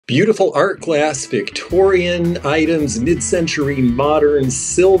Beautiful art glass, Victorian items, mid-century modern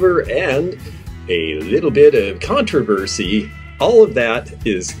silver, and a little bit of controversy. All of that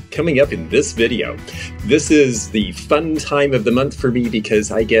is coming up in this video. This is the fun time of the month for me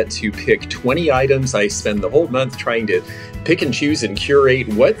because I get to pick 20 items. I spend the whole month trying to pick and choose and curate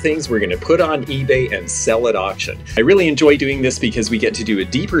what things we're going to put on eBay and sell at auction. I really enjoy doing this because we get to do a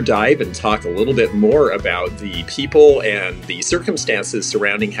deeper dive and talk a little bit more about the people and the circumstances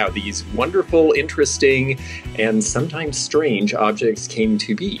surrounding how these wonderful, interesting, and sometimes strange objects came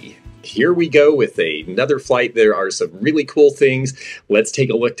to be. Here we go with another flight. There are some really cool things. Let's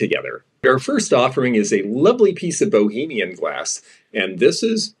take a look together. Our first offering is a lovely piece of Bohemian glass, and this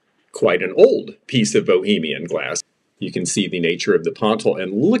is quite an old piece of Bohemian glass. You can see the nature of the pontil,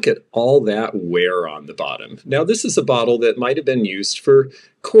 and look at all that wear on the bottom. Now, this is a bottle that might have been used for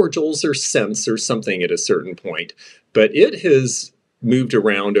cordials or scents or something at a certain point, but it has moved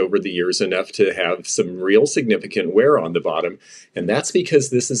around over the years enough to have some real significant wear on the bottom, and that's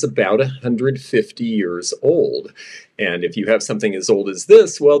because this is about 150 years old. And if you have something as old as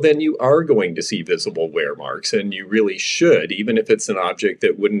this, well, then you are going to see visible wear marks, and you really should, even if it's an object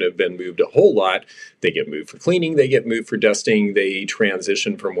that wouldn't have been moved a whole lot. They get moved for cleaning, they get moved for dusting, they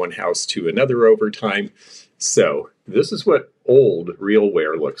transition from one house to another over time. So this is what old real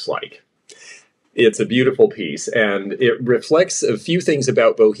wear looks like. It's a beautiful piece, and it reflects a few things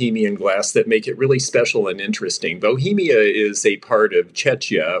about Bohemian glass that make it really special and interesting. Bohemia is a part of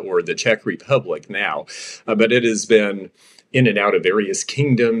Czechia, or the Czech Republic now, but it has been in and out of various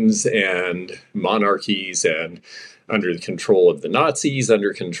kingdoms and monarchies and under the control of the Nazis,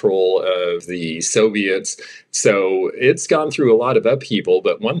 under control of the Soviets. So it's gone through a lot of upheaval,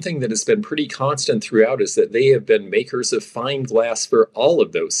 but one thing that has been pretty constant throughout is that they have been makers of fine glass for all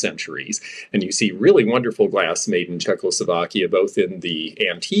of those centuries. And you see really wonderful glass made in Czechoslovakia, both in the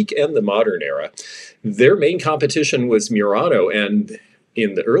antique and the modern era. Their main competition was Murano, and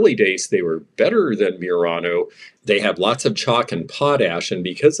in the early days, they were better than Murano. They had lots of chalk and potash, and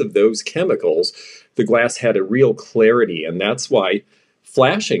because of those chemicals, the glass had a real clarity, and that's why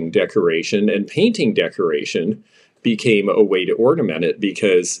flashing decoration and painting decoration became a way to ornament it,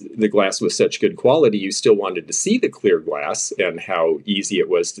 because the glass was such good quality, you still wanted to see the clear glass and how easy it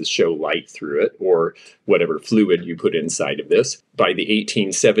was to show light through it, or whatever fluid you put inside of this. By the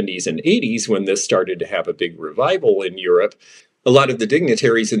 1870s and 80s, when this started to have a big revival in Europe, a lot of the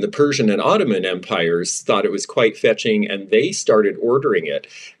dignitaries in the Persian and Ottoman empires thought it was quite fetching, and they started ordering it.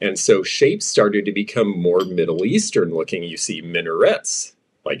 And so shapes started to become more Middle Eastern looking. You see minarets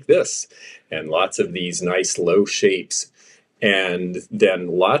like this, and lots of these nice low shapes, and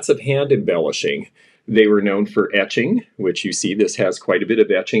then lots of hand embellishing. They were known for etching, which you see this has quite a bit of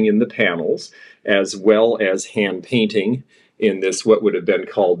etching in the panels, as well as hand painting in this, what would have been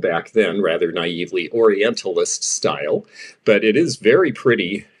called back then, rather naively, Orientalist style. But it is very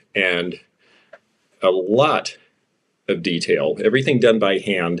pretty and a lot of detail, everything done by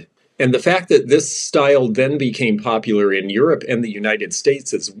hand. And the fact that this style then became popular in Europe and the United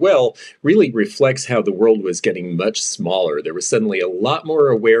States as well really reflects how the world was getting much smaller. There was suddenly a lot more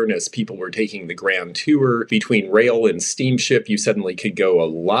awareness. People were taking the grand tour. Between rail and steamship, you suddenly could go a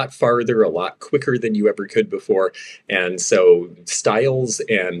lot farther, a lot quicker than you ever could before. And so styles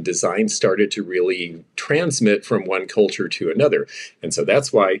and designs started to really transmit from one culture to another. And so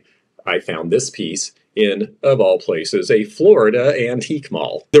that's why I found this piece in, of all places, a Florida antique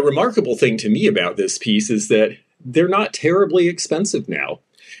mall. The remarkable thing to me about this piece is that they're not terribly expensive now.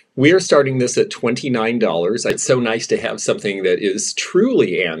 We are starting this at $29. It's so nice to have something that is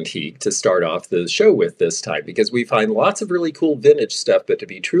truly antique to start off the show with this time, because we find lots of really cool vintage stuff, but to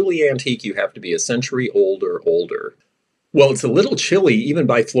be truly antique, you have to be a century old or older. Well, it's a little chilly even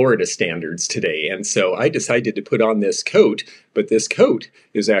by Florida standards today, and so I decided to put on this coat, but this coat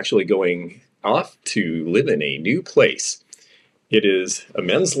is actually going off to live in a new place. It is a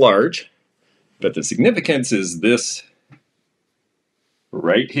men's large, but the significance is this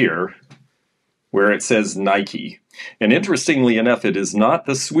right here, where it says Nike. And interestingly enough, it is not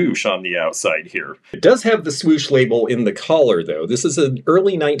the swoosh on the outside here. It does have the swoosh label in the collar, though. This is an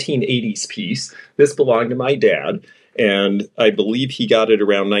early 1980s piece. This belonged to my dad, and I believe he got it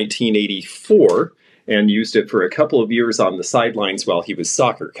around 1984 and used it for a couple of years on the sidelines while he was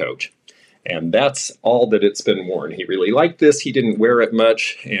soccer coach. And that's all that it's been worn. He really liked this. He didn't wear it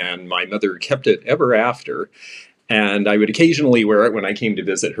much, and my mother kept it ever after. And I would occasionally wear it when I came to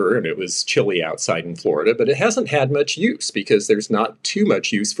visit her, and it was chilly outside in Florida, but it hasn't had much use because there's not too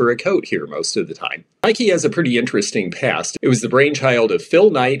much use for a coat here most of the time. Nike has a pretty interesting past. It was the brainchild of Phil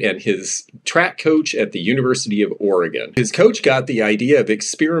Knight and his track coach at the University of Oregon. His coach got the idea of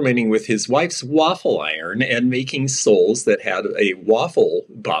experimenting with his wife's waffle iron and making soles that had a waffle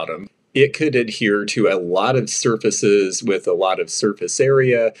bottom. It could adhere to a lot of surfaces with a lot of surface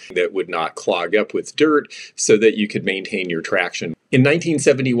area that would not clog up with dirt so that you could maintain your traction. In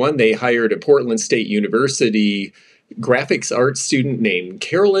 1971, they hired a Portland State University graphics arts student named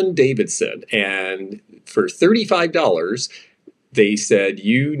Carolyn Davidson, and for $35, they said,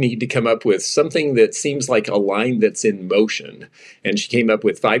 you need to come up with something that seems like a line that's in motion. And she came up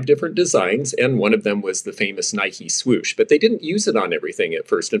with 5 different designs, and one of them was the famous Nike swoosh. But they didn't use it on everything at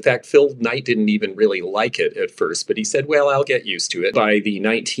first. In fact, Phil Knight didn't even really like it at first, but he said, well, I'll get used to it. By the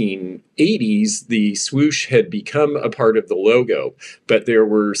 1980s, the swoosh had become a part of the logo, but there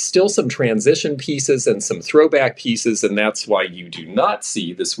were still some transition pieces and some throwback pieces, and that's why you do not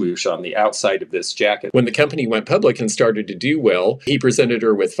see the swoosh on the outside of this jacket. When the company went public and started to do well, he presented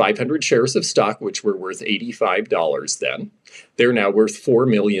her with 500 shares of stock, which were worth $85 then. They're now worth $4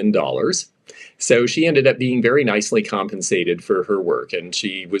 million. So she ended up being very nicely compensated for her work, and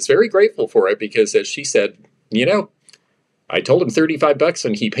she was very grateful for it because, as she said, you know, I told him $35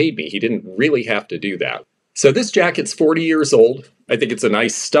 and he paid me. He didn't really have to do that. So this jacket's 40 years old. I think it's a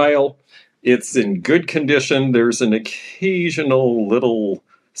nice style. It's in good condition. There's an occasional little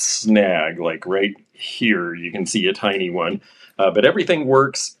snag, like right here. You can see a tiny one. But everything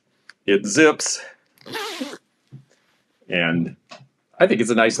works. It zips. And I think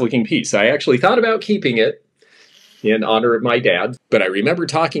it's a nice looking piece. I actually thought about keeping it in honor of my dad, but I remember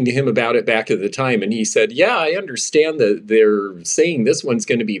talking to him about it back at the time, and he said, yeah, I understand that they're saying this one's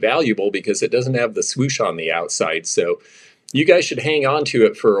going to be valuable because it doesn't have the swoosh on the outside, so you guys should hang on to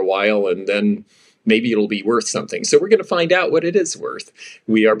it for a while, and then maybe it'll be worth something. So we're going to find out what it is worth.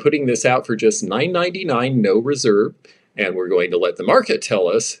 We are putting this out for just $9.99, no reserve, and we're going to let the market tell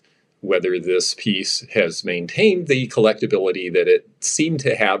us whether this piece has maintained the collectability that it seemed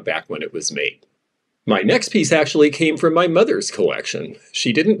to have back when it was made. My next piece actually came from my mother's collection.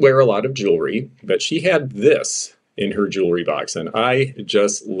 She didn't wear a lot of jewelry, but she had this in her jewelry box, and I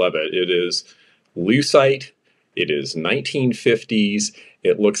just love it. It is lucite. It is 1950s.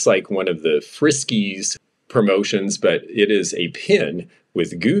 It looks like one of the Friskies promotions, but it is a pin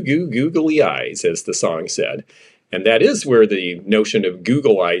with goo goo googly eyes, as the song said. And that is where the notion of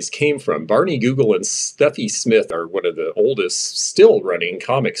Google eyes came from. Barney Google and Stuffy Smith are one of the oldest still running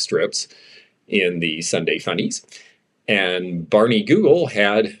comic strips in the Sunday Funnies. And Barney Google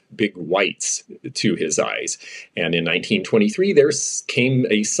had big whites to his eyes. And in 1923, there came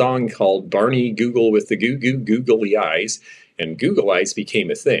a song called Barney Google with the Goo Goo Googly Eyes, and Google eyes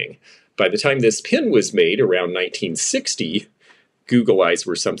became a thing. By the time this pin was made, around 1960, Google eyes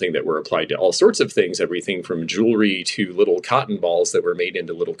were something that were applied to all sorts of things, everything from jewelry to little cotton balls that were made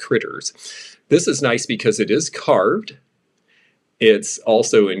into little critters. This is nice because it is carved. It's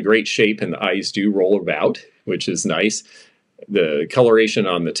also in great shape, and the eyes do roll about, which is nice. The coloration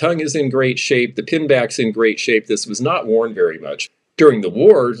on the tongue is in great shape. The pinback's in great shape. This was not worn very much. During the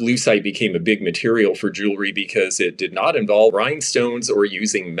war, lucite became a big material for jewelry because it did not involve rhinestones or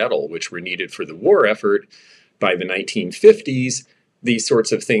using metal, which were needed for the war effort. By the 1950s, these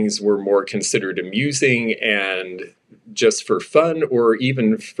sorts of things were more considered amusing and just for fun or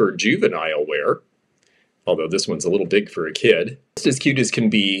even for juvenile wear. Although this one's a little big for a kid. Just as cute as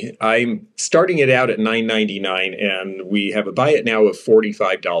can be. I'm starting it out at $9.99, and we have a buy it now of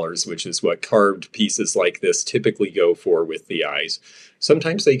 $45, which is what carved pieces like this typically go for with the eyes.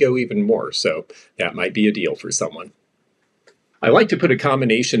 Sometimes they go even more, so that might be a deal for someone. I like to put a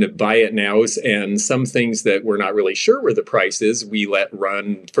combination of buy it nows and some things that we're not really sure where the price is, we let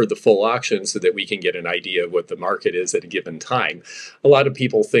run for the full auction so that we can get an idea of what the market is at a given time. A lot of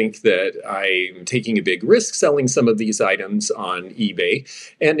people think that I'm taking a big risk selling some of these items on eBay,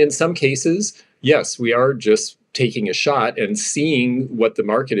 and in some cases, yes, we are just taking a shot and seeing what the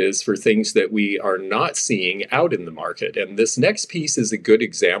market is for things that we are not seeing out in the market. And this next piece is a good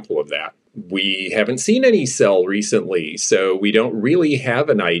example of that. We haven't seen any sell recently, so we don't really have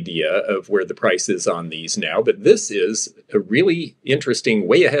an idea of where the price is on these now, but this is a really interesting,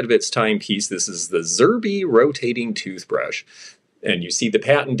 way ahead of its time piece. This is the Zerby rotating toothbrush. And you see the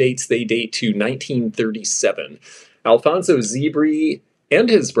patent dates, they date to 1937. Alfonso Zebri and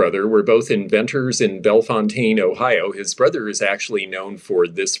his brother were both inventors in Bellefontaine, Ohio. His brother is actually known for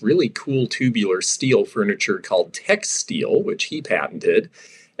this really cool tubular steel furniture called Tex Steel, which he patented.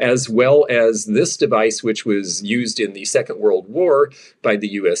 as well as this device, which was used in the Second World War by the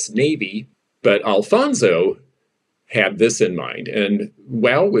US Navy. But Alfonso had this in mind, and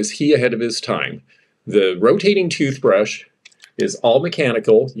wow, was he ahead of his time. The rotating toothbrush is all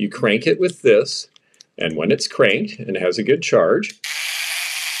mechanical. You crank it with this, and when it's cranked and has a good charge,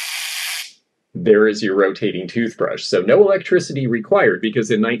 there is your rotating toothbrush. So no electricity required,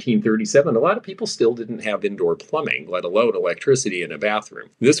 because in 1937, a lot of people still didn't have indoor plumbing, let alone electricity in a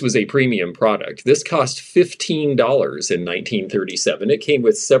bathroom. This was a premium product. This cost $15 in 1937. It came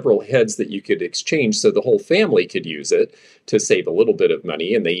with several heads that you could exchange so the whole family could use it to save a little bit of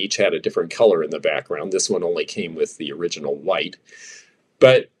money, and they each had a different color in the background. This one only came with the original white.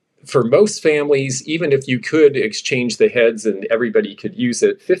 But for most families, even if you could exchange the heads and everybody could use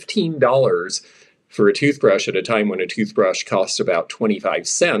it, $15 for a toothbrush at a time when a toothbrush cost about 25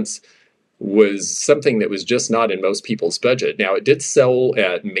 cents was something that was just not in most people's budget. Now, it did sell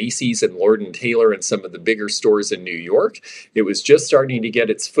at Macy's and Lord & Taylor and some of the bigger stores in New York. It was just starting to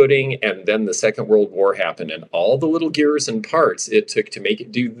get its footing, and then the Second World War happened, and all the little gears and parts it took to make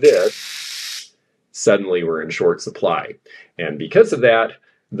it do this suddenly were in short supply. And because of that,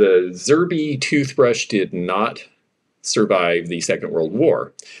 the Zerbe toothbrush did not survive the Second World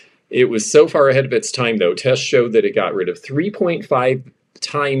War. It was so far ahead of its time, though. Tests showed that it got rid of 3.5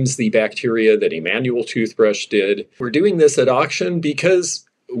 times the bacteria that a manual toothbrush did. We're doing this at auction because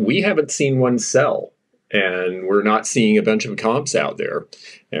we haven't seen one sell, and we're not seeing a bunch of comps out there.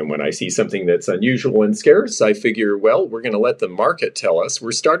 And when I see something that's unusual and scarce, I figure, well, we're going to let the market tell us.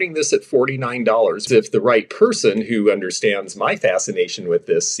 We're starting this at $49. If the right person who understands my fascination with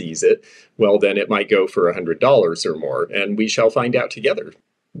this sees it, well, then it might go for $100 or more, and we shall find out together.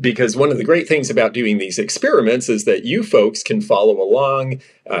 Because one of the great things about doing these experiments is that you folks can follow along,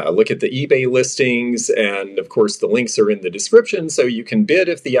 look at the eBay listings, and of course the links are in the description, so you can bid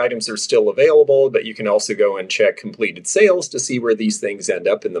if the items are still available, but you can also go and check completed sales to see where these things end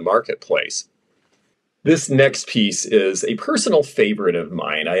up in the marketplace. This next piece is a personal favorite of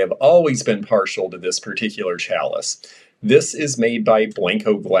mine. I have always been partial to this particular chalice. This is made by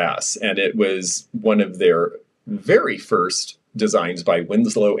Blanco Glass, and it was one of their very first designs by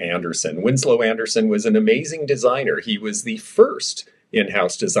Winslow Anderson. Winslow Anderson was an amazing designer. He was the first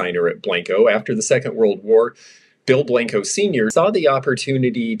in-house designer at Blanco. After the Second World War, Bill Blanco Sr. saw the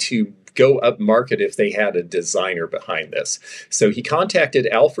opportunity to go up market if they had a designer behind this. So he contacted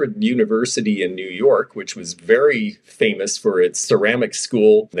Alfred University in New York, which was very famous for its ceramic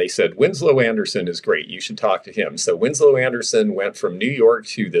school. They said, Winslow Anderson is great, you should talk to him. So Winslow Anderson went from New York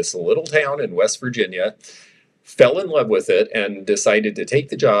to this little town in West Virginia, fell in love with it, and decided to take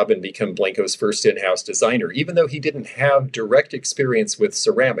the job and become Blanco's first in-house designer, even though he didn't have direct experience with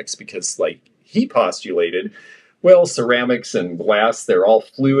ceramics, because like he postulated, well, ceramics and glass, they're all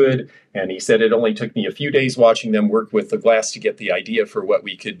fluid, and he said it only took me a few days watching them work with the glass to get the idea for what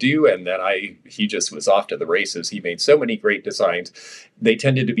we could do, and then he just was off to the races. He made so many great designs. They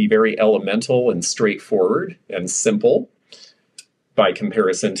tended to be very elemental and straightforward and simple, by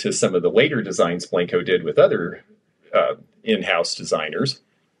comparison to some of the later designs Blanco did with other in-house designers.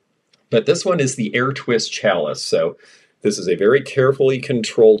 But this one is the air twist chalice. So this is a very carefully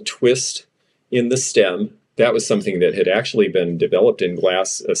controlled twist in the stem. That was something that had actually been developed in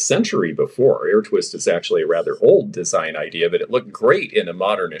glass a century before. Air twist is actually a rather old design idea, but it looked great in a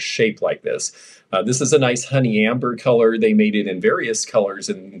modernist shape like this. This is a nice honey amber color. They made it in various colors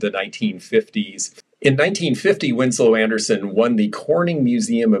in the 1950s. In 1950, Winslow Anderson won the Corning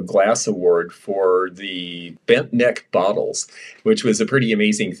Museum of Glass Award for the bent neck bottles, which was a pretty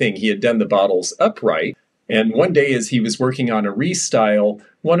amazing thing. He had done the bottles upright, and one day as he was working on a restyle,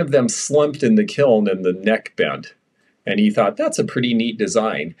 one of them slumped in the kiln and the neck bent. And he thought, that's a pretty neat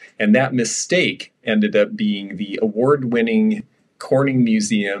design. And that mistake ended up being the award-winning Corning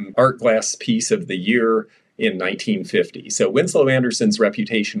Museum Art Glass Piece of the Year in 1950. So Winslow Anderson's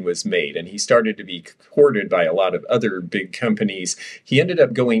reputation was made, and he started to be courted by a lot of other big companies. He ended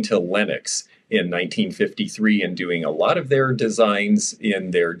up going to Lenox in 1953 and doing a lot of their designs in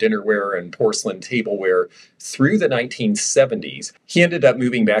their dinnerware and porcelain tableware through the 1970s. He ended up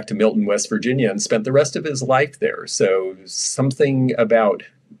moving back to Milton, West Virginia, and spent the rest of his life there. So something about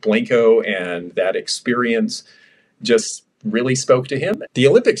Blanco and that experience just really spoke to him. The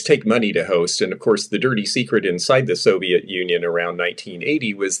Olympics take money to host, and of course the dirty secret inside the Soviet Union around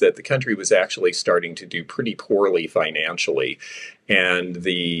 1980 was that the country was actually starting to do pretty poorly financially, and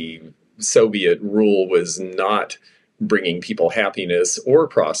the Soviet rule was not bringing people happiness or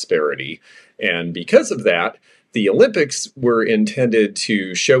prosperity. And because of that, The Olympics were intended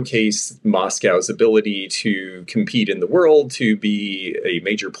to showcase Moscow's ability to compete in the world, to be a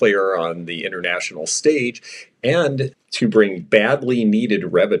major player on the international stage, and to bring badly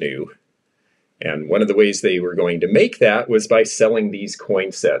needed revenue. And one of the ways they were going to make that was by selling these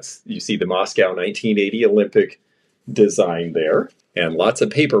coin sets. You see the Moscow 1980 Olympic design there, and lots of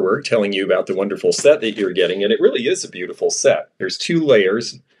paperwork telling you about the wonderful set that you're getting, and it really is a beautiful set. There's 2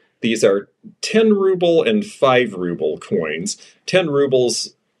 layers. These are 10 ruble and 5 ruble coins. 10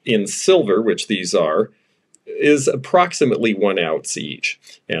 rubles in silver, which these are, is approximately 1 ounce each.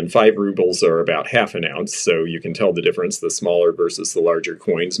 And 5 rubles are about half an ounce, so you can tell the difference, the smaller versus the larger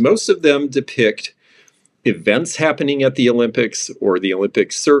coins. Most of them depict events happening at the Olympics or the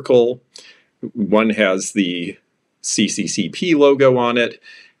Olympic Circle. One has the CCCP logo on it,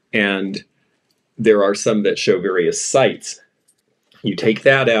 and there are some that show various sites. You take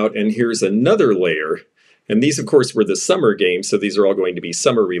that out, and here's another layer. And these, of course, were the summer games, so these are all going to be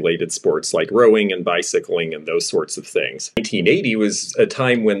summer-related sports like rowing and bicycling and those sorts of things. 1980 was a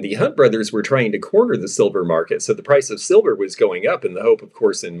time when the Hunt brothers were trying to corner the silver market, so the price of silver was going up, and the hope, of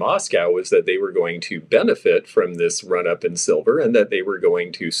course, in Moscow was that they were going to benefit from this run-up in silver and that they were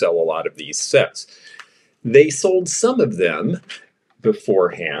going to sell a lot of these sets. They sold some of them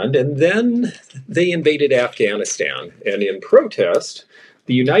beforehand, and then they invaded Afghanistan. And in protest,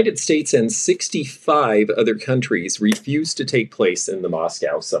 the United States and 65 other countries refused to take place in the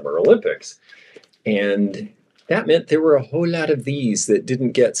Moscow Summer Olympics. And that meant there were a whole lot of these that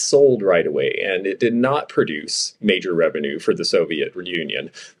didn't get sold right away, and it did not produce major revenue for the Soviet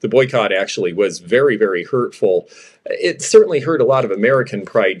Union. The boycott actually was very, very hurtful. It certainly hurt a lot of American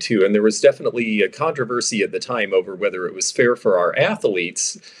pride, too, and there was definitely a controversy at the time over whether it was fair for our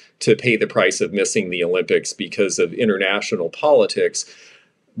athletes to pay the price of missing the Olympics because of international politics.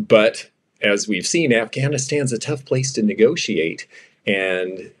 But as we've seen, Afghanistan's a tough place to negotiate,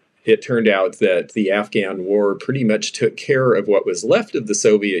 and it turned out that the Afghan war pretty much took care of what was left of the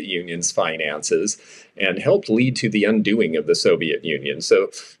Soviet Union's finances and helped lead to the undoing of the Soviet Union.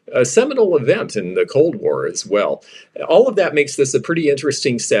 So a seminal event in the Cold War as well. All of that makes this a pretty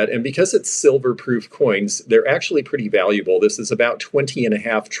interesting set, and because it's silver-proof coins, they're actually pretty valuable. This is about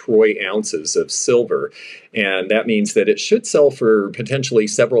 20.5 troy ounces of silver, and that means that it should sell for potentially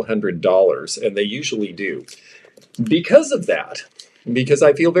several $100s, and they usually do. Because of that, because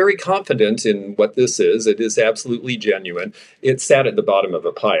I feel very confident in what this is. It is absolutely genuine. It sat at the bottom of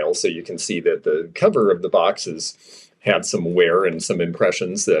a pile, so you can see that the cover of the box has had some wear and some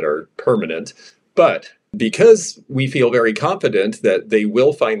impressions that are permanent. But because we feel very confident that they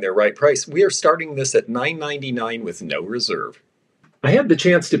will find their right price, we are starting this at $9.99 with no reserve. I had the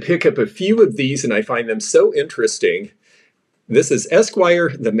chance to pick up a few of these, and I find them so interesting. This is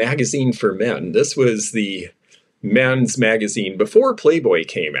Esquire, the magazine for men. This was the men's magazine before Playboy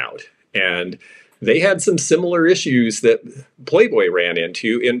came out, and they had some similar issues that Playboy ran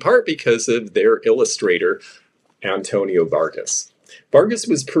into, in part because of their illustrator, Antonio Vargas. Vargas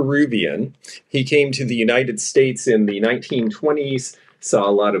was Peruvian. He came to the United States in the 1920s, saw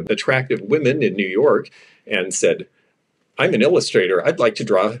a lot of attractive women in New York, and said, "I'm an illustrator. I'd like to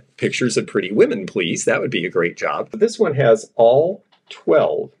draw pictures of pretty women, please. That would be a great job." But this one has all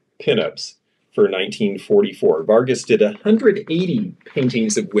 12 pinups for 1944. Vargas did 180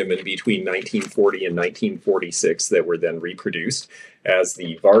 paintings of women between 1940 and 1946 that were then reproduced as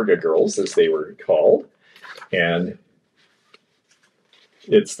the Varga girls, as they were called. And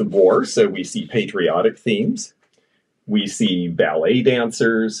it's the war, so we see patriotic themes. We see ballet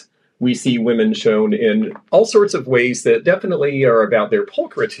dancers. We see women shown in all sorts of ways that definitely are about their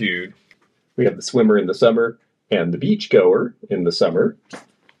pulchritude. We have the swimmer in the summer and the beachgoer in the summer.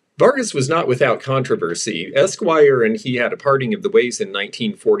 Vargas was not without controversy. Esquire and he had a parting of the ways in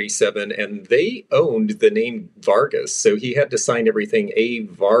 1947, and they owned the name Vargas, so he had to sign everything A.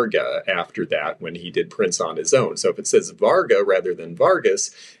 Varga after that when he did prints on his own. So if it says Varga rather than Vargas,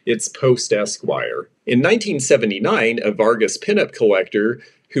 it's post-Esquire. In 1979, a Vargas pinup collector,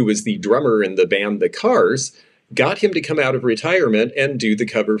 who was the drummer in the band The Cars, got him to come out of retirement and do the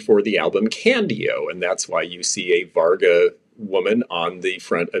cover for the album Candio, and that's why you see a Varga woman on the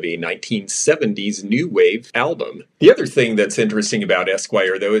front of a 1970s new wave album. The other thing that's interesting about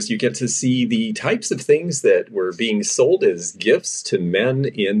Esquire, though, is you get to see the types of things that were being sold as gifts to men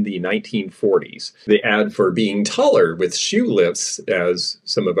in the 1940s. The ad for being taller with shoe lifts, as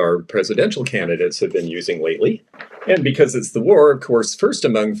some of our presidential candidates have been using lately. And because it's the war, of course, first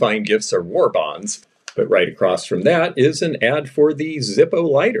among fine gifts are war bonds. But right across from that is an ad for the Zippo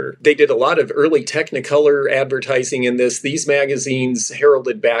lighter. They did a lot of early Technicolor advertising in this. These magazines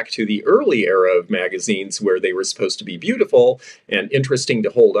heralded back to the early era of magazines where they were supposed to be beautiful and interesting to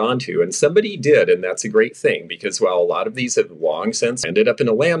hold on to. And somebody did, and that's a great thing, because while a lot of these have long since ended up in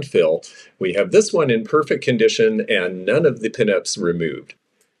a landfill, we have this one in perfect condition and none of the pinups removed.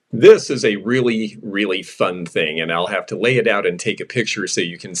 This is a really, really fun thing, and I'll have to lay it out and take a picture so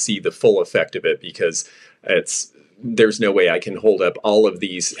you can see the full effect of it, because there's no way I can hold up all of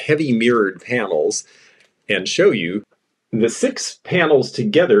these heavy mirrored panels and show you. The 6 panels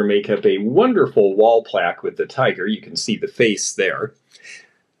together make up a wonderful wall plaque with the tiger. You can see the face there.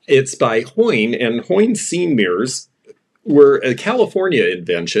 It's by Hoyne, and Hoyne scene mirrors were a California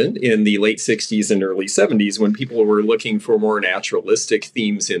invention in the late 60s and early 70s when people were looking for more naturalistic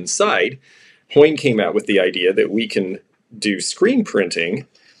themes inside. Hoyne came out with the idea that we can do screen printing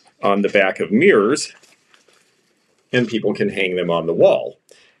on the back of mirrors and people can hang them on the wall.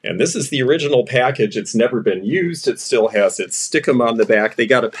 And this is the original package. It's never been used. It still has its stickum on the back. They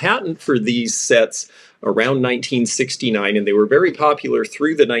got a patent for these sets around 1969, and they were very popular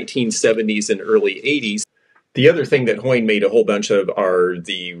through the 1970s and early 80s. The other thing that Hoyne made a whole bunch of are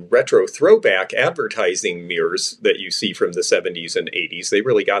the retro throwback advertising mirrors that you see from the 70s and 80s. They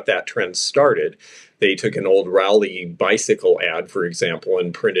really got that trend started. They took an old Rowley bicycle ad, for example,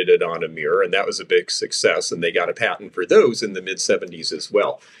 and printed it on a mirror, and that was a big success, and they got a patent for those in the mid-70s as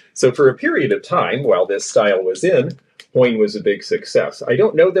well. So for a period of time, while this style was in, Hoyne was a big success. I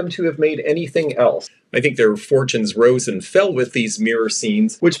don't know them to have made anything else. I think their fortunes rose and fell with these mirror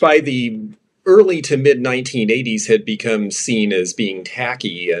scenes, which by the early to mid-1980s had become seen as being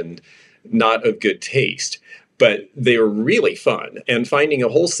tacky and not of good taste. But they were really fun, and finding a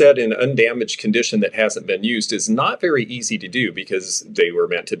whole set in undamaged condition that hasn't been used is not very easy to do, because they were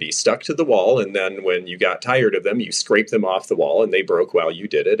meant to be stuck to the wall, and then when you got tired of them, you scraped them off the wall and they broke while you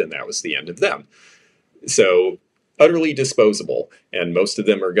did it, and that was the end of them. So utterly disposable, and most of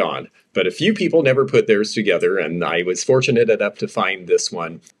them are gone. But a few people never put theirs together, and I was fortunate enough to find this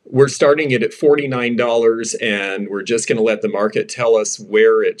one. We're starting it at $49, and we're just going to let the market tell us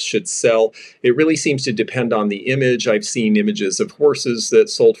where it should sell. It really seems to depend on the image. I've seen images of horses that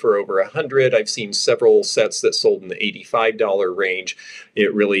sold for over $100. I've seen several sets that sold in the $85 range.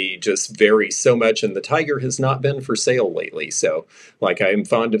 It really just varies so much, and the tiger has not been for sale lately. So, like I'm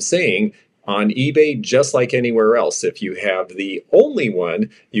fond of saying, on eBay, just like anywhere else, if you have the only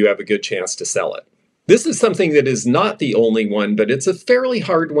one, you have a good chance to sell it. This is something that is not the only one, but it's a fairly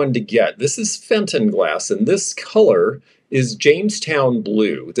hard one to get. This is Fenton glass, and this color is Jamestown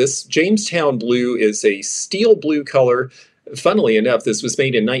blue. This Jamestown blue is a steel blue color. Funnily enough, this was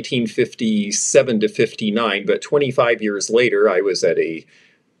made in 1957 to 59, but 25 years later, I was at a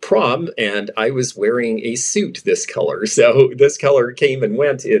prom and I was wearing a suit this color. So this color came and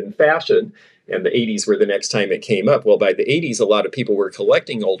went in fashion, and the 80s were the next time it came up. Well, by the 80s, a lot of people were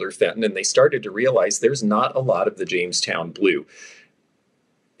collecting older Fenton, and they started to realize there's not a lot of the Jamestown blue.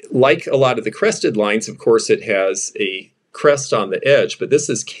 Like a lot of the crested lines, of course, it has a crest on the edge, but this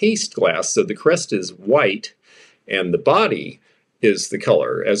is cased glass, so the crest is white and the body is the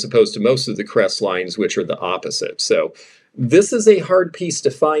color, as opposed to most of the crest lines, which are the opposite. So this is a hard piece to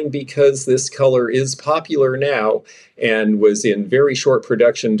find because this color is popular now and was in very short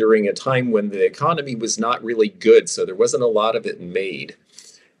production during a time when the economy was not really good, so there wasn't a lot of it made.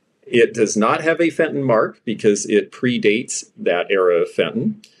 It does not have a Fenton mark because it predates that era of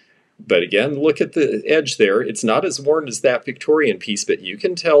Fenton. But again, look at the edge there. It's not as worn as that Victorian piece, but you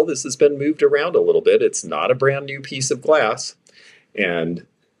can tell this has been moved around a little bit. It's not a brand new piece of glass, and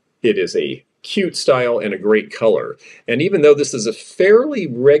it is a cute style and a great color. And even though this is a fairly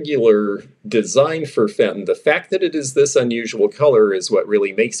regular design for Fenton, the fact that it is this unusual color is what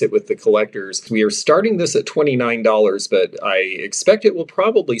really makes it with the collectors. We are starting this at $29, but I expect it will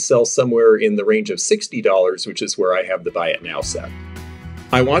probably sell somewhere in the range of $60, which is where I have the buy it now set.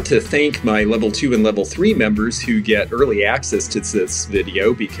 I want to thank my level 2 and level 3 members who get early access to this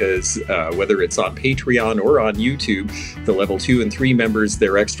video because whether it's on Patreon or on YouTube, the level 2 and 3 members,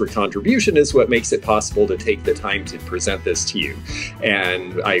 their extra contribution is what makes it possible to take the time to present this to you.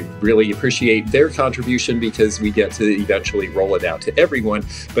 And I really appreciate their contribution because we get to eventually roll it out to everyone.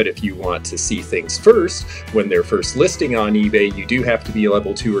 But if you want to see things first, when they're first listing on eBay, you do have to be a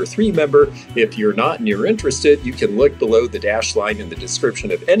level 2 or 3 member. If you're not and you're interested, you can look below the dash line in the description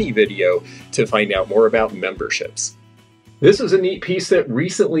of any video to find out more about memberships. This is a neat piece that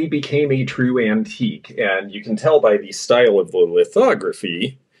recently became a true antique, and you can tell by the style of the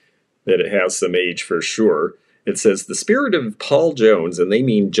lithography that it has some age for sure. It says, the spirit of Paul Jones, and they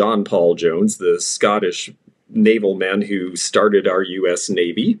mean John Paul Jones, the Scottish naval man who started our U.S.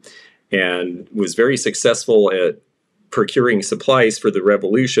 Navy and was very successful at procuring supplies for the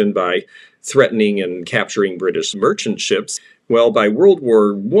Revolution by threatening and capturing British merchant ships. Well, by World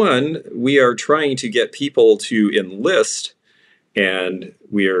War I, we are trying to get people to enlist, and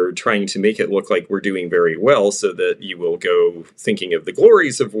we are trying to make it look like we're doing very well so that you will go thinking of the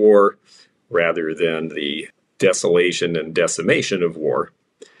glories of war rather than the desolation and decimation of war.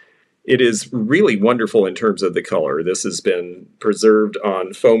 It is really wonderful in terms of the color. This has been preserved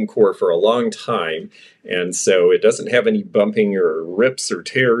on foam core for a long time, and so it doesn't have any bumping or rips or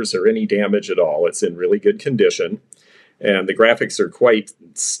tears or any damage at all. It's in really good condition, and the graphics are quite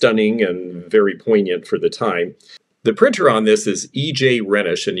stunning and very poignant for the time. The printer on this is E.J.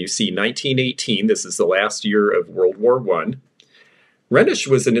 Renish, and you see 1918. This is the last year of World War I. Renish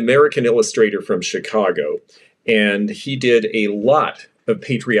was an American illustrator from Chicago, and he did a lot of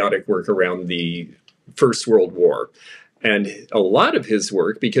patriotic work around the First World War. And a lot of his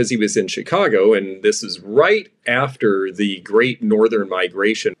work, because he was in Chicago, and this is right after the Great Northern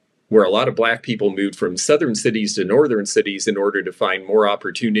Migration, where a lot of black people moved from southern cities to northern cities in order to find more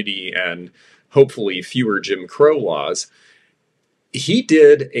opportunity and hopefully fewer Jim Crow laws. He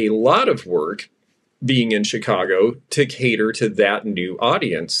did a lot of work being in Chicago to cater to that new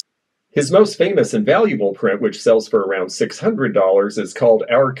audience. His most famous and valuable print, which sells for around $600, is called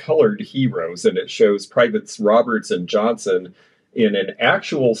Our Colored Heroes, and it shows Privates Roberts and Johnson in an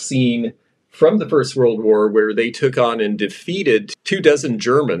actual scene from the First World War where they took on and defeated 24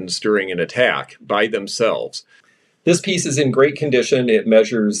 Germans during an attack by themselves. This piece is in great condition. It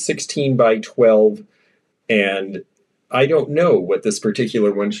measures 16 by 12, and I don't know what this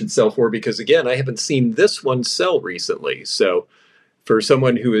particular one should sell for because, again, I haven't seen this one sell recently. So for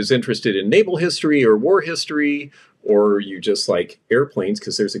someone who is interested in naval history or war history, or you just like airplanes,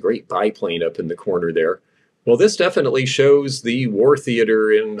 because there's a great biplane up in the corner there, well, this definitely shows the war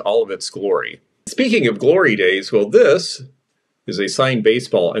theater in all of its glory. Speaking of glory days, well, this is a signed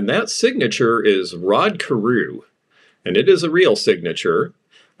baseball, and that signature is Rod Carew, and it is a real signature.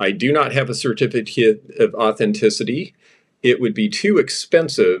 I do not have a certificate of authenticity. It would be too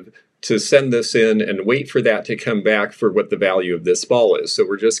expensive to send this in and wait for that to come back for what the value of this ball is. So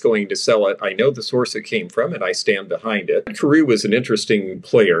we're just going to sell it. I know the source it came from, and I stand behind it. Carew was an interesting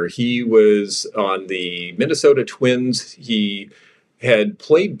player. He was on the Minnesota Twins. He had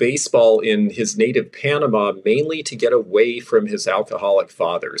played baseball in his native Panama mainly to get away from his alcoholic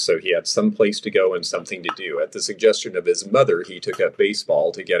father. So he had some place to go and something to do. At the suggestion of his mother, he took up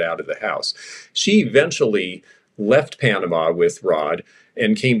baseball to get out of the house. She eventually left Panama with Rod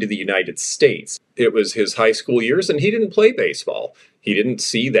and came to the United States. It was his high school years, and he didn't play baseball. He didn't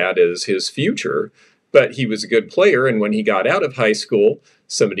see that as his future, but he was a good player, and when he got out of high school,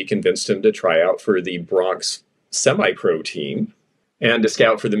 somebody convinced him to try out for the Bronx semi-pro team, and a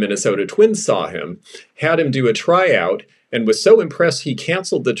scout for the Minnesota Twins saw him, had him do a tryout, and was so impressed he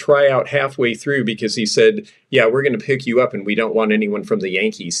canceled the tryout halfway through because he said, yeah, we're going to pick you up and we don't want anyone from the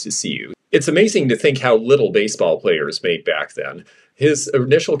Yankees to see you. It's amazing to think how little baseball players made back then. His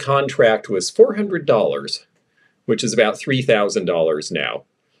initial contract was $400, which is about $3,000 now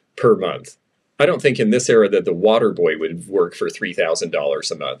per month. I don't think in this era that the water boy would work for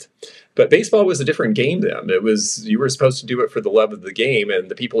 $3,000 a month. But baseball was a different game then. You were supposed to do it for the love of the game, and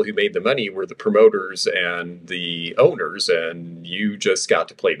the people who made the money were the promoters and the owners, and you just got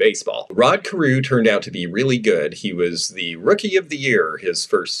to play baseball. Rod Carew turned out to be really good. He was the Rookie of the Year his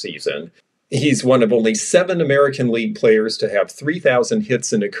first season. He's one of only 7 American League players to have 3,000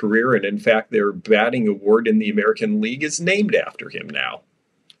 hits in a career, and in fact, their batting award in the American League is named after him now.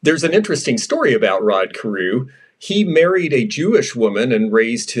 There's an interesting story about Rod Carew. He married a Jewish woman and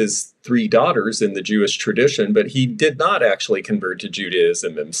raised his 3 daughters in the Jewish tradition, but he did not actually convert to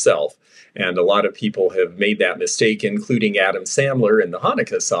Judaism himself. And a lot of people have made that mistake, including Adam Sandler in the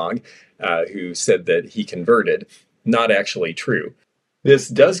Hanukkah song, who said that he converted. Not actually true. This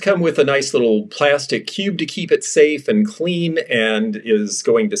does come with a nice little plastic cube to keep it safe and clean, and is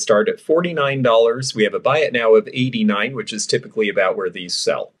going to start at $49. We have a buy it now of $89, which is typically about where these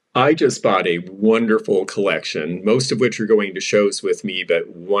sell. I just bought a wonderful collection, most of which are going to shows with me,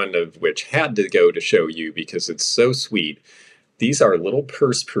 but one of which had to go to show you because it's so sweet. These are little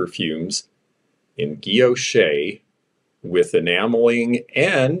purse perfumes in guilloche with enameling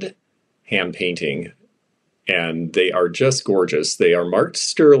and hand painting. And they are just gorgeous. They are marked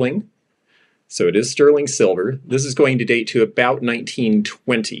sterling, so it is sterling silver. This is going to date to about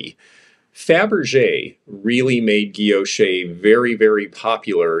 1920. Fabergé really made guilloche very, very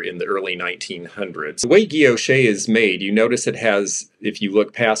popular in the early 1900s. The way guilloche is made, you notice it has, if you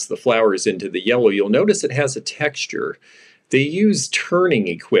look past the flowers into the yellow, you'll notice it has a texture. They use turning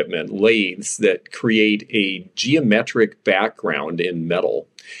equipment, lathes, that create a geometric background in metal.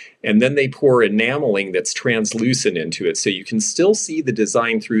 And then they pour enameling that's translucent into it, so you can still see the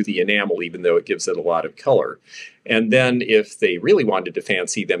design through the enamel, even though it gives it a lot of color. And then if they really wanted to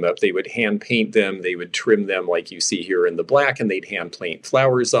fancy them up, they would hand paint them, they would trim them like you see here in the black, and they'd hand paint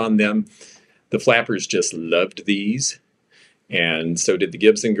flowers on them. The flappers just loved these. And so did the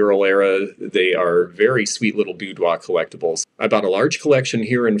Gibson Girl era. They are very sweet little boudoir collectibles. I bought a large collection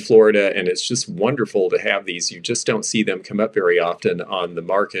here in Florida, and it's just wonderful to have these. You just don't see them come up very often on the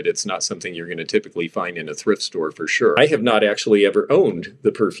market. It's not something you're going to typically find in a thrift store for sure. I have not actually ever owned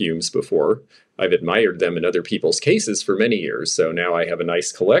the perfumes before. I've admired them in other people's cases for many years, so now I have a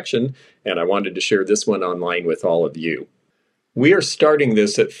nice collection, and I wanted to share this one online with all of you. We are starting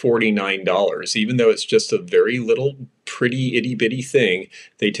this at $49, even though it's just a very little pretty itty-bitty thing.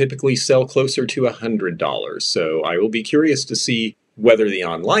 They typically sell closer to $100, so I will be curious to see whether the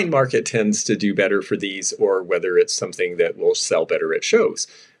online market tends to do better for these or whether it's something that will sell better at shows.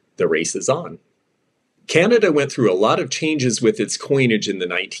 The race is on. Canada went through a lot of changes with its coinage in the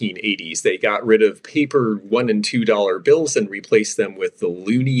 1980s. They got rid of paper $1 and $2 bills and replaced them with the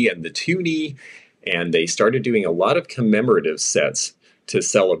loonie and the toonie. And they started doing a lot of commemorative sets to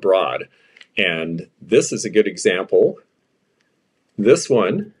sell abroad. And this is a good example. This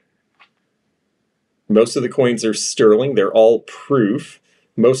one, most of the coins are sterling. They're all proof.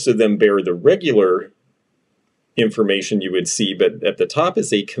 Most of them bear the regular information you would see, but at the top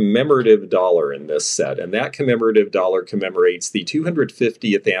is a commemorative dollar in this set. And that commemorative dollar commemorates the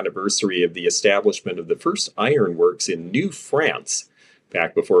 250th anniversary of the establishment of the first ironworks in New France,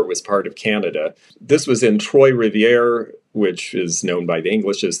 back before it was part of Canada. This was in Trois-Rivières, which is known by the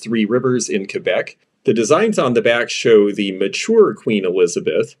English as Three Rivers in Quebec. The designs on the back show the mature Queen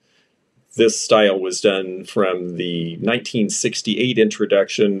Elizabeth. This style was done from the 1968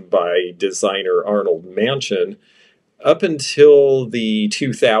 introduction by designer Arnold Mansion up until the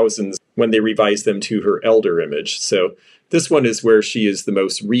 2000s when they revised them to her elder image. So this one is where she is the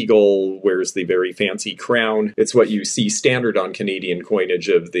most regal, wears the very fancy crown. It's what you see standard on Canadian coinage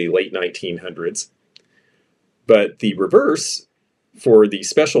of the late 1900s. But the reverse, for the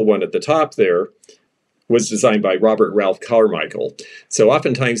special one at the top there, was designed by Robert Ralph Carmichael. So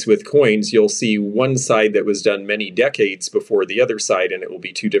oftentimes with coins, you'll see one side that was done many decades before the other side, and it will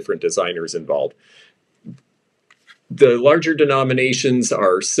be two different designers involved. The larger denominations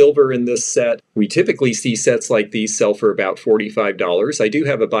are silver in this set. We typically see sets like these sell for about $45. I do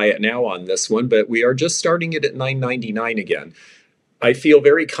have a buy it now on this one, but we are just starting it at $9.99 again. I feel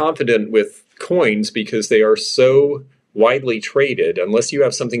very confident with coins because they are so widely traded. Unless you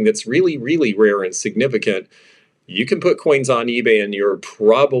have something that's really, really rare and significant, you can put coins on eBay and you're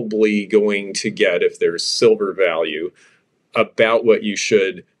probably going to get, if there's silver value, about what you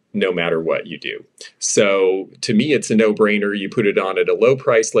should no matter what you do. So to me, it's a no-brainer. You put it on at a low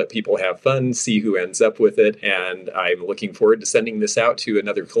price, let people have fun, see who ends up with it, and I'm looking forward to sending this out to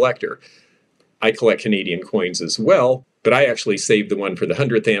another collector. I collect Canadian coins as well, but I actually saved the one for the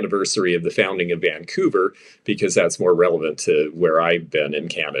 100th anniversary of the founding of Vancouver because that's more relevant to where I've been in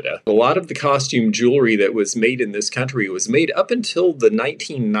Canada. A lot of the costume jewelry that was made in this country was made up until the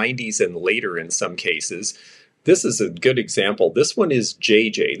 1990s and later in some cases. This is a good example. This one is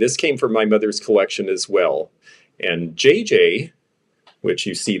JJ. This came from my mother's collection as well. And JJ, which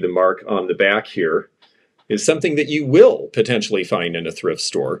you see the mark on the back here, is something that you will potentially find in a thrift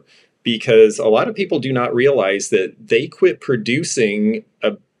store because a lot of people do not realize that they quit producing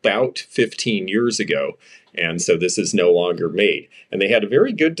about 15 years ago. And so this is no longer made. And they had a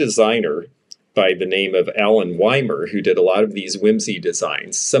very good designer by the name of Alan Weimer, who did a lot of these whimsy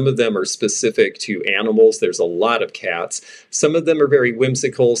designs. Some of them are specific to animals. There's a lot of cats. Some of them are very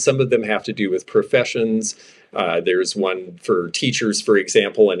whimsical. Some of them have to do with professions. There's one for teachers, for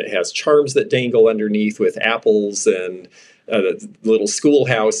example, and it has charms that dangle underneath with apples and a little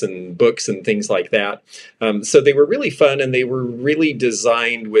schoolhouse and books and things like that. So they were really fun, and they were really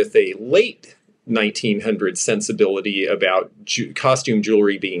designed with a late 1900s sensibility about costume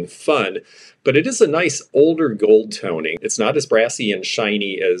jewelry being fun, but it is a nice older gold toning. It's not as brassy and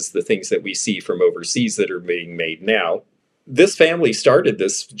shiny as the things that we see from overseas that are being made now. This family started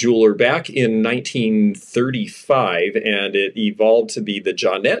this jeweler back in 1935, and it evolved to be the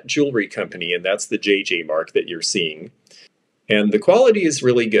Jeannette Jewelry Company, and that's the JJ mark that you're seeing. And the quality is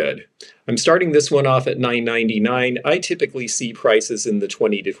really good. I'm starting this one off at $9.99. I typically see prices in the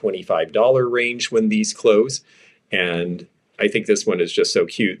 $20 to $25 range when these close. And I think this one is just so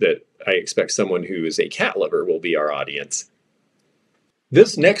cute that I expect someone who is a cat lover will be our audience.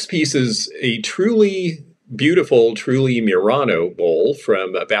 This next piece is a truly beautiful, truly Murano bowl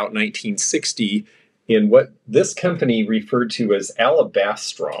from about 1960 in what this company referred to as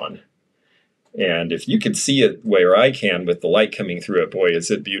alabastron. And if you can see it where I can with the light coming through it, boy,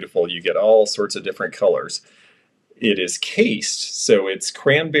 is it beautiful. You get all sorts of different colors. It is cased, so it's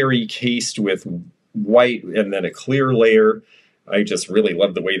cranberry cased with white and then a clear layer. I just really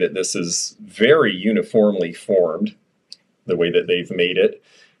love the way that this is very uniformly formed, the way that they've made it.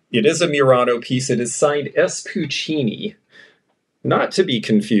 It is a Murano piece. It is signed S. Puccini, not to be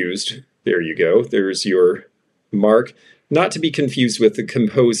confused. There you go. There's your mark. Not to be confused with the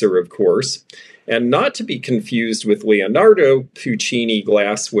composer, of course, and not to be confused with Leonardo Puccini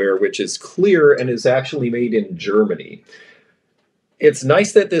glassware, which is clear and is actually made in Germany. It's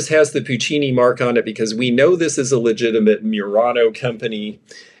nice that this has the Puccini mark on it because we know this is a legitimate Murano company,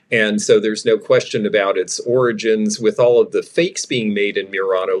 and so there's no question about its origins. With all of the fakes being made in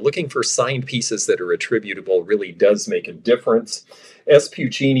Murano, looking for signed pieces that are attributable really does make a difference. S.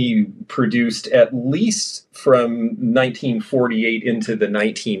 Puccini produced at least from 1948 into the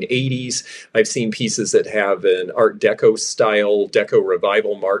 1980s. I've seen pieces that have an Art Deco style Deco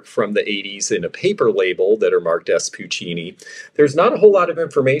Revival mark from the 80s in a paper label that are marked S. Puccini. There's not a whole lot of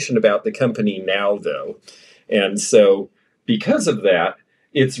information about the company now, though. And so because of that,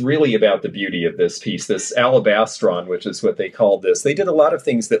 it's really about the beauty of this piece, this alabastron, which is what they called this. They did a lot of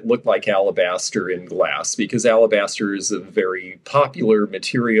things that look like alabaster in glass because alabaster is a very popular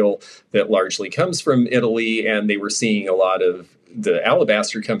material that largely comes from Italy, and they were seeing a lot of the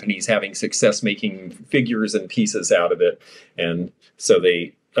alabaster companies having success making figures and pieces out of it. And so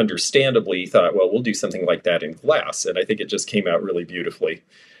they understandably thought, well, we'll do something like that in glass. And I think it just came out really beautifully.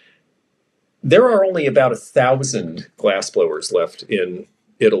 There are only about 1,000 glassblowers left in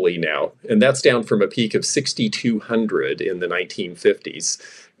Italy now, and that's down from a peak of 6,200 in the 1950s.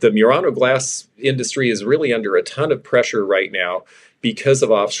 The Murano glass industry is really under a ton of pressure right now because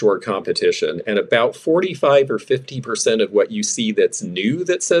of offshore competition, and about 45 or 50% of what you see that's new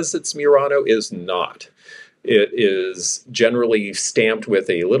that says it's Murano is not. It is generally stamped with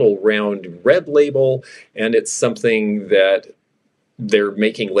a little round red label, and it's something that they're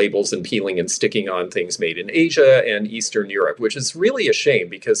making labels and peeling and sticking on things made in Asia and Eastern Europe, which is really a shame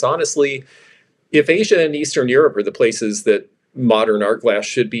because honestly, if Asia and Eastern Europe are the places that modern art glass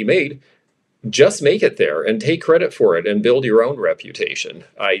should be made, just make it there and take credit for it and build your own reputation.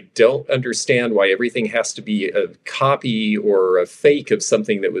 I don't understand why everything has to be a copy or a fake of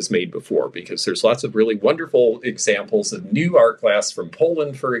something that was made before, because there's lots of really wonderful examples of new art glass from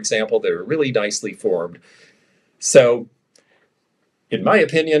Poland, for example, that are really nicely formed. So, in my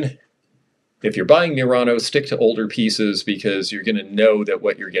opinion, if you're buying Murano, stick to older pieces because you're going to know that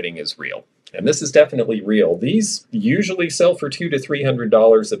what you're getting is real. And this is definitely real. These usually sell for $200 to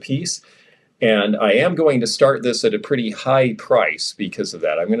 $300 a piece, and I am going to start this at a pretty high price because of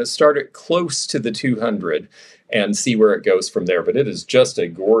that. I'm going to start it close to the $200 and see where it goes from there, but it is just a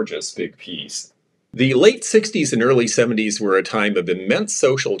gorgeous big piece. The late 60s and early 70s were a time of immense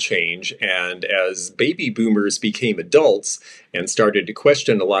social change, and as baby boomers became adults and started to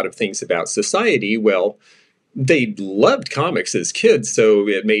question a lot of things about society, well, they loved comics as kids, so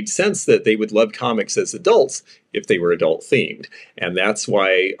it made sense that they would love comics as adults if they were adult-themed. And that's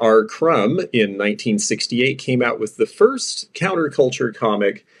why R. Crumb in 1968 came out with the first counterculture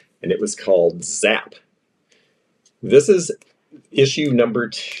comic, and it was called Zap. This is issue number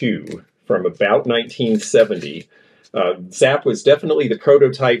 2. From about 1970. Zap was definitely the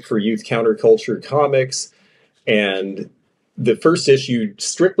prototype for youth counterculture comics, and the first issue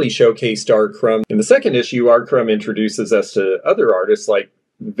strictly showcased R. Crumb. In the second issue, R. Crumb introduces us to other artists like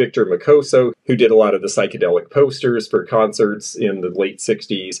Victor Macoso, who did a lot of the psychedelic posters for concerts in the late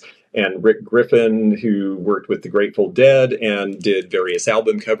 60s, and Rick Griffin, who worked with the Grateful Dead and did various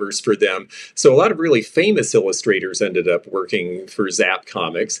album covers for them. So a lot of really famous illustrators ended up working for Zap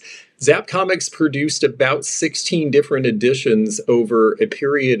Comics. Zap Comics produced about 16 different editions over a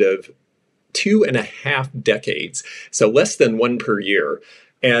period of 2.5 decades, so less than one per year.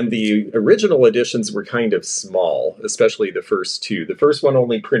 And the original editions were kind of small, especially the first two. The first one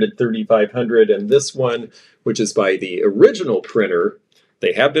only printed 3,500, and this one, which is by the original printer,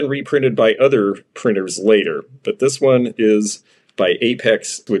 they have been reprinted by other printers later, but this one is by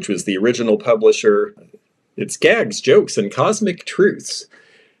Apex, which was the original publisher. It's gags, jokes, and cosmic truths.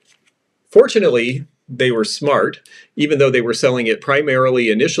 Fortunately, they were smart, even though they were selling it primarily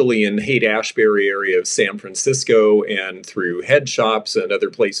initially in Haight-Ashbury area of San Francisco and through head shops and other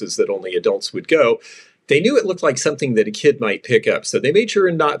places that only adults would go. They knew it looked like something that a kid might pick up, so they made sure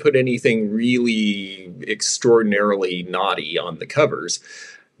to not put anything really extraordinarily naughty on the covers.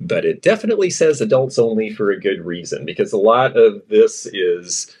 But it definitely says adults only for a good reason, because a lot of this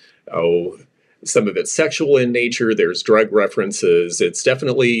is, some of it's sexual in nature, there's drug references, it's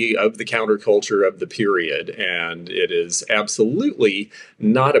definitely of the counterculture of the period, and it is absolutely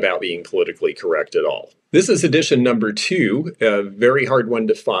not about being politically correct at all. This is edition number 2, a very hard one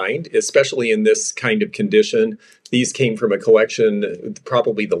to find, especially in this kind of condition. These came from a collection,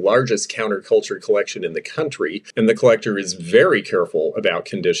 probably the largest counterculture collection in the country, and the collector is very careful about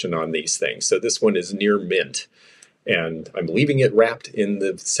condition on these things. So this one is near mint, and I'm leaving it wrapped in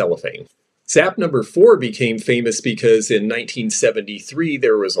the cellophane. Zap number 4 became famous because in 1973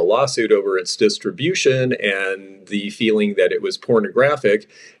 there was a lawsuit over its distribution and the feeling that it was pornographic,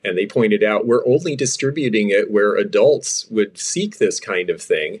 and they pointed out we're only distributing it where adults would seek this kind of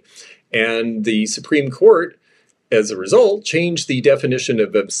thing. And the Supreme Court, as a result, changed the definition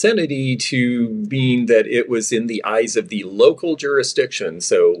of obscenity to mean that it was in the eyes of the local jurisdiction.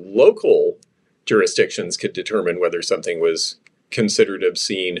 So local jurisdictions could determine whether something was considered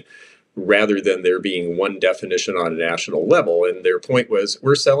obscene, rather than there being one definition on a national level. And their point was,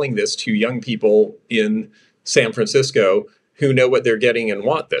 we're selling this to young people in San Francisco who know what they're getting and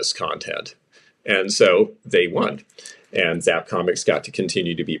want this content. And so they won. And Zap Comics got to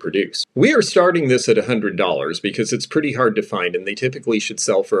continue to be produced. We are starting this at $100 because it's pretty hard to find, and they typically should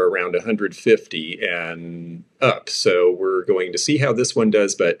sell for around $150 and up. So we're going to see how this one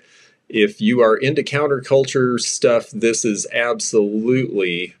does, but if you are into counterculture stuff, this is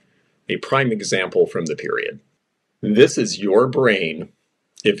absolutely a prime example from the period. This is your brain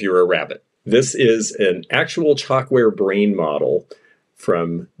if you're a rabbit. This is an actual chalkware brain model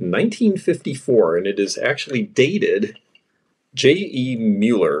from 1954, and it is actually dated J.E.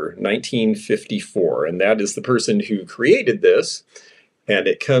 Mueller, 1954, and that is the person who created this, and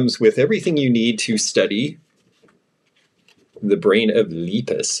it comes with everything you need to study the brain of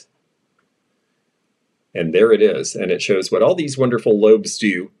Lepus. And there it is, and it shows what all these wonderful lobes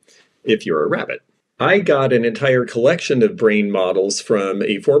do if you're a rabbit. I got an entire collection of brain models from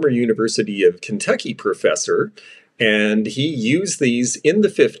a former University of Kentucky professor, and he used these in the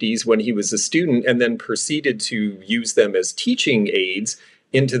 50s when he was a student and then proceeded to use them as teaching aids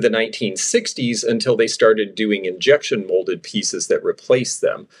into the 1960s until they started doing injection molded pieces that replaced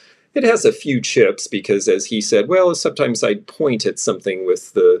them. It has a few chips because, as he said, well, sometimes I'd point at something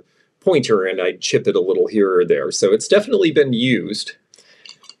with the pointer and I'd chip it a little here or there. So it's definitely been used.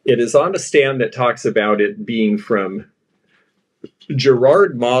 It is on a stand that talks about it being from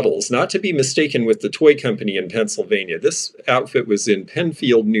Gerard Models, not to be mistaken with the toy company in Pennsylvania. This outfit was in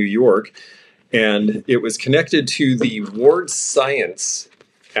Penfield, New York, and it was connected to the Ward Science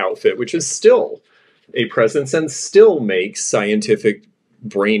outfit, which is still a presence and still makes scientific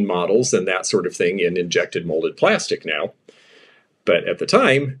brain models and that sort of thing in injected molded plastic now. But at the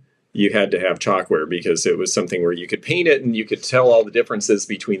time, you had to have chalkware because it was something where you could paint it and you could tell all the differences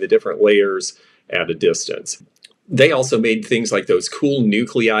between the different layers at a distance. They also made things like those cool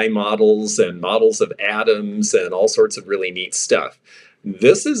nuclei models and models of atoms and all sorts of really neat stuff.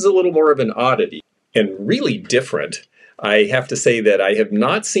 This is a little more of an oddity and really different. I have to say that I have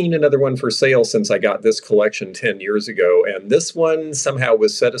not seen another one for sale since I got this collection 10 years ago, and this one somehow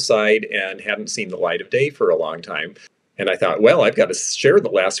was set aside and hadn't seen the light of day for a long time. And I thought, well, I've got to share the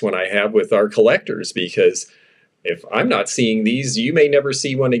last one I have with our collectors, because if I'm not seeing these, you may never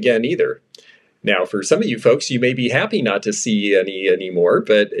see one again either. Now, for some of you folks, you may be happy not to see any anymore,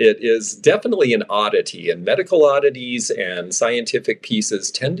 but it is definitely an oddity, and medical oddities and scientific pieces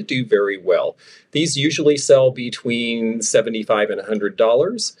tend to do very well. These usually sell between $75 and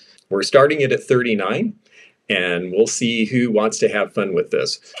 $100. We're starting it at $39. And we'll see who wants to have fun with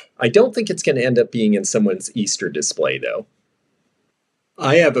this. I don't think it's going to end up being in someone's Easter display, though.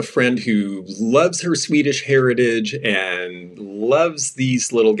 I have a friend who loves her Swedish heritage and loves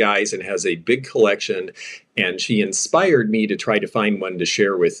these little guys and has a big collection, and she inspired me to try to find one to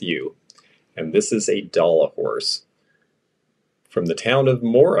share with you. And this is a Dala horse from the town of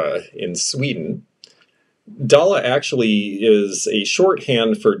Mora in Sweden. Dala actually is a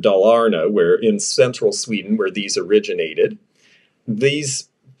shorthand for Dalarna, where in central Sweden, where these originated. These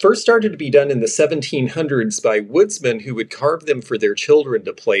first started to be done in the 1700s by woodsmen who would carve them for their children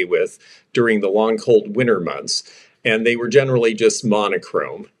to play with during the long, cold winter months, and they were generally just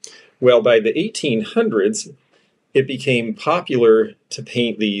monochrome. Well, by the 1800s, it became popular to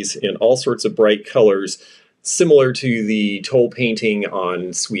paint these in all sorts of bright colors, similar to the toll painting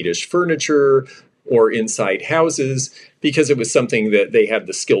on Swedish furniture or inside houses, because it was something that they had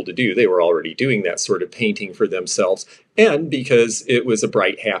the skill to do. They were already doing that sort of painting for themselves, and because it was a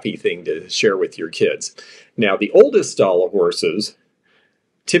bright, happy thing to share with your kids. Now, the oldest dollar horses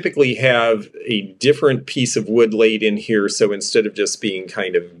typically have a different piece of wood laid in here, so instead of just being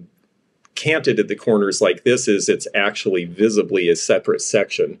kind of canted at the corners like this is, it's actually visibly a separate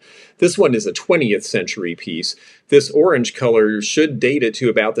section. This one is a 20th century piece. This orange color should date it to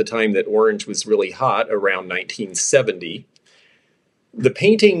about the time that orange was really hot, around 1970. The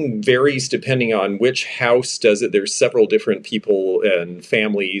painting varies depending on which house does it. There's several different people and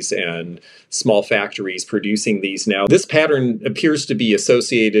families and small factories producing these now. This pattern appears to be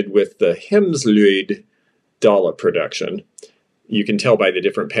associated with the Hemslöjd dollar production. You can tell by the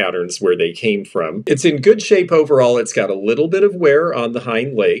different patterns where they came from. It's in good shape overall. It's got a little bit of wear on the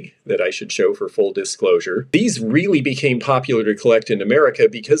hind leg that I should show for full disclosure. These really became popular to collect in America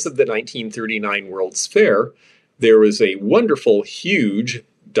because of the 1939 World's Fair. There was a wonderful, huge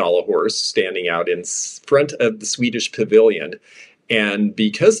dollar horse standing out in front of the Swedish pavilion. And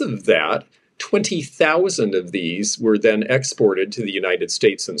because of that, 20,000 of these were then exported to the United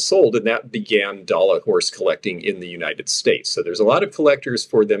States and sold, and that began dollar horse collecting in the United States. So there's a lot of collectors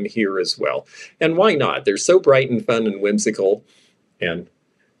for them here as well. And why not? They're so bright and fun and whimsical, and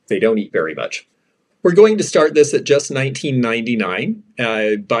they don't eat very much. We're going to start this at just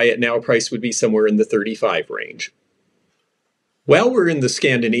 $19.99. Buy it now price would be somewhere in the $35 range. While we're in the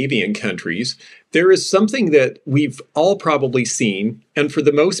Scandinavian countries, there is something that we've all probably seen, and for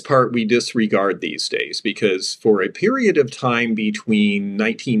the most part we disregard these days, because for a period of time between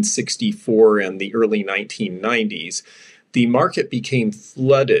 1964 and the early 1990s, the market became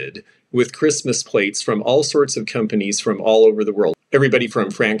flooded with Christmas plates from all sorts of companies from all over the world. Everybody from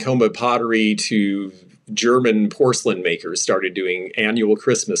Frankoma pottery to German porcelain makers started doing annual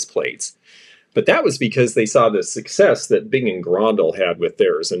Christmas plates. But that was because they saw the success that Bing & Grondel had with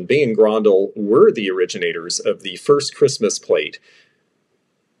theirs. And Bing & Grondel were the originators of the first Christmas plate.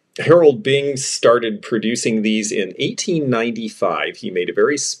 Harold Bing started producing these in 1895. He made a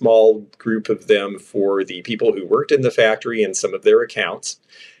very small group of them for the people who worked in the factory and some of their accounts,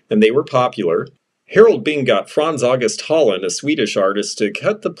 and they were popular. Harold Bing got Franz August Holland, a Swedish artist, to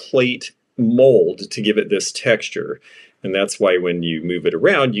cut the plate mold to give it this texture. And that's why when you move it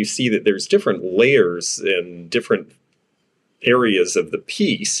around, you see that there's different layers in different areas of the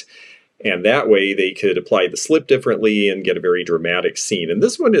piece. And that way they could apply the slip differently and get a very dramatic scene. And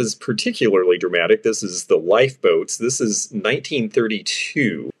this one is particularly dramatic. This is the lifeboats. This is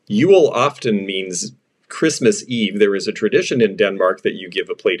 1932. Yule often means Christmas Eve. There is a tradition in Denmark that you give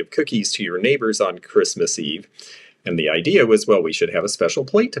a plate of cookies to your neighbors on Christmas Eve. And the idea was, well, we should have a special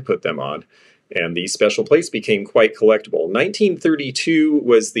plate to put them on. And these special plates became quite collectible. 1932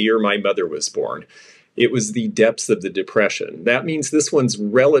 was the year my mother was born. It was the depths of the Depression. That means this one's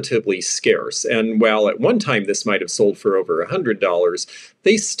relatively scarce. And while at one time this might have sold for over $100,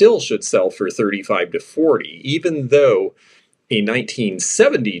 they still should sell for $35 to $40, even though a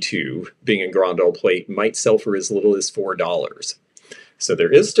 1972 Bing & Grondel plate might sell for as little as $4. So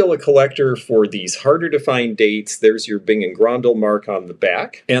there is still a collector for these harder to find dates. There's your Bing & Grondel mark on the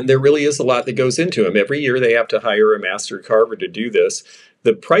back. And there really is a lot that goes into them. Every year they have to hire a master carver to do this.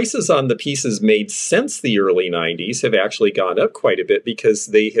 The prices on the pieces made since the early 90s have actually gone up quite a bit because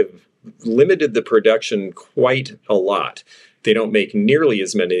they have limited the production quite a lot. They don't make nearly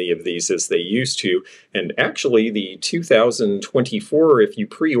as many of these as they used to. And actually, the 2024, if you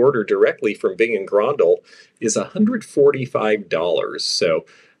pre-order directly from Bing & Grondel, is $145. So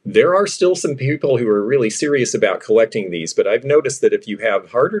there are still some people who are really serious about collecting these. But I've noticed that if you have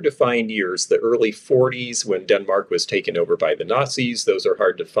harder to find years, the early 40s when Denmark was taken over by the Nazis, those are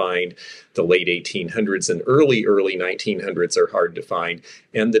hard to find. The late 1800s and early 1900s are hard to find.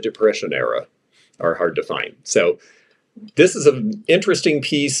 And the Depression era are hard to find. So this is an interesting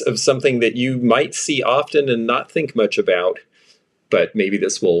piece of something that you might see often and not think much about, but maybe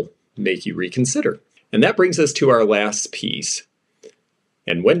this will make you reconsider. And that brings us to our last piece.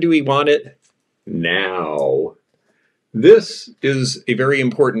 And when do we want it? Now. This is a very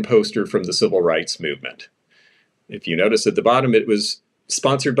important poster from the Civil Rights Movement. If you notice at the bottom, it was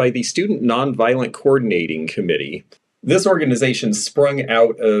sponsored by the Student Nonviolent Coordinating Committee. This organization sprung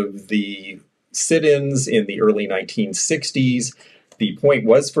out of the sit-ins in the early 1960s. The point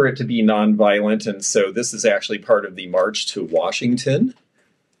was for it to be nonviolent, and so this is actually part of the March to Washington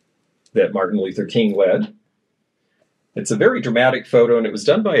that Martin Luther King led. It's a very dramatic photo, and it was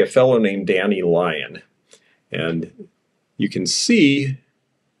done by a fellow named Danny Lyon. And you can see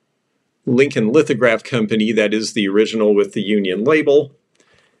Lincoln Lithograph Company, that is the original with the Union label.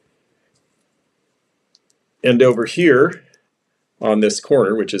 And over here on this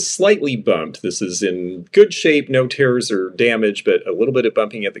corner, which is slightly bumped, this is in good shape, no tears or damage, but a little bit of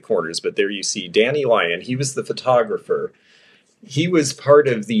bumping at the corners. But there you see Danny Lyon. He was the photographer. He was part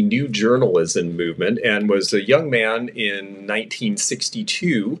of the new journalism movement and was a young man in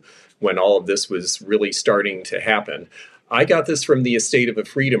 1962 when all of this was really starting to happen. I got this from the estate of a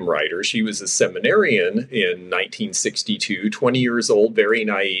freedom writer. She was a seminarian in 1962, 20 years old, very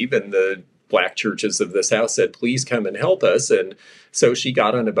naive, and the black churches of this house said, please come and help us. And so she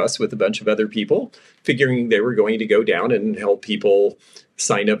got on a bus with a bunch of other people, figuring they were going to go down and help people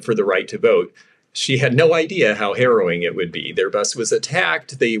sign up for the right to vote. She had no idea how harrowing it would be. Their bus was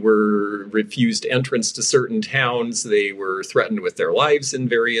attacked. They were refused entrance to certain towns. They were threatened with their lives in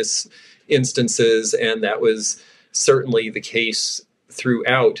various instances. And that was certainly the case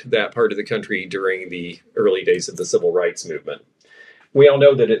throughout that part of the country during the early days of the Civil Rights Movement. We all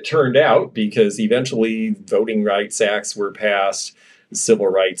know that it turned out because eventually Voting Rights Acts were passed, Civil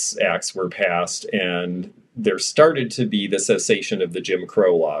Rights Acts were passed, and there started to be the cessation of the Jim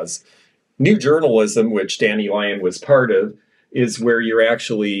Crow laws. New journalism, which Danny Lyon was part of, is where you're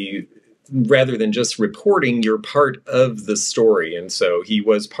actually, rather than just reporting, you're part of the story. And so he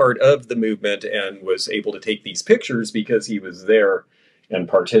was part of the movement and was able to take these pictures because he was there and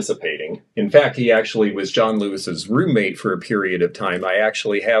participating. In fact, he actually was John Lewis's roommate for a period of time. I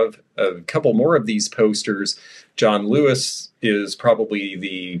actually have a couple more of these posters. John Lewis is probably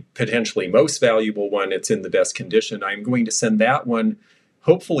the potentially most valuable one. It's in the best condition. I'm going to send that one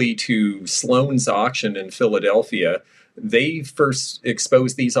hopefully to Sloan's Auction in Philadelphia. They first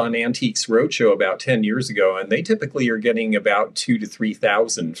exposed these on Antiques Roadshow about 10 years ago, and they typically are getting about $2,000 to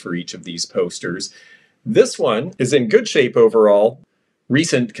 $3,000 for each of these posters. This one is in good shape overall.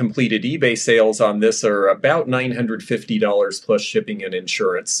 Recent completed eBay sales on this are about $950 plus shipping and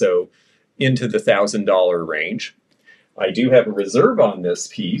insurance, so into the $1,000 range. I do have a reserve on this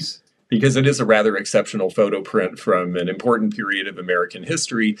piece because it is a rather exceptional photo print from an important period of American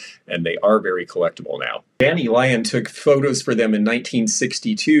history, and they are very collectible now. Danny Lyon took photos for them in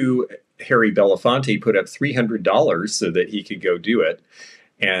 1962. Harry Belafonte put up $300 so that he could go do it.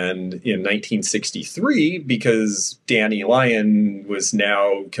 And in 1963, because Danny Lyon was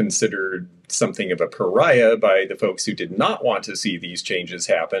now considered something of a pariah by the folks who did not want to see these changes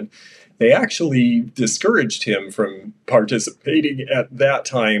happen, they actually discouraged him from participating at that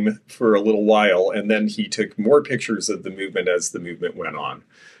time for a little while, and then he took more pictures of the movement as the movement went on.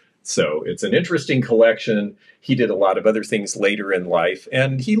 So it's an interesting collection. He did a lot of other things later in life,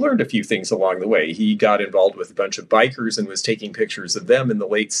 and he learned a few things along the way. He got involved with a bunch of bikers and was taking pictures of them in the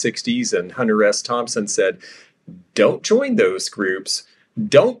late 60s, and Hunter S. Thompson said, don't join those groups,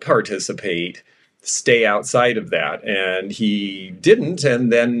 don't participate, stay outside of that. And he didn't,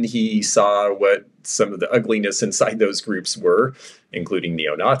 and then he saw what some of the ugliness inside those groups were, including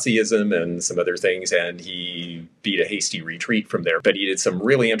neo-Nazism and some other things, and he beat a hasty retreat from there. But he did some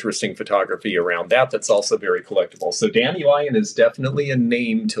really interesting photography around that that's also very collectible. So Danny Lyon is definitely a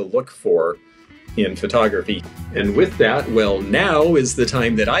name to look for in photography. And with that, well, now is the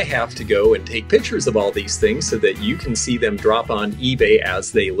time that I have to go and take pictures of all these things so that you can see them drop on eBay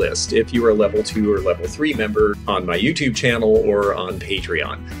as they list, if you are a level 2 or level 3 member on my YouTube channel or on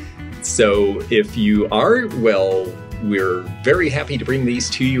Patreon. So if you are, well, we're very happy to bring these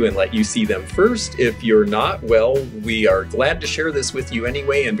to you and let you see them first. If you're not, well, we are glad to share this with you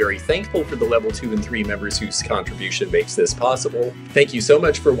anyway, and very thankful for the level 2 and 3 members whose contribution makes this possible. Thank you so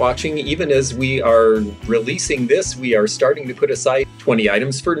much for watching. Even as we are releasing this, we are starting to put aside 20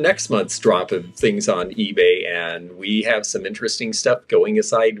 items for next month's drop of things on eBay, and we have some interesting stuff going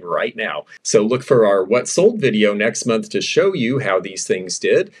aside right now. So look for our What Sold video next month to show you how these things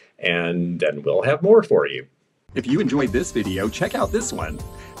did, and then we'll have more for you. If you enjoyed this video, check out this one.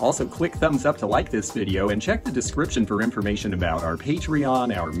 Also, click thumbs up to like this video and check the description for information about our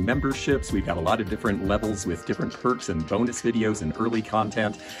Patreon, our memberships. We've got a lot of different levels with different perks and bonus videos and early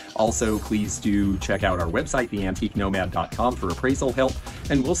content. Also, please do check out our website, theantiquenomad.com, for appraisal help,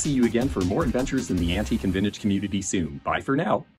 and we'll see you again for more adventures in the antique and vintage community soon. Bye for now.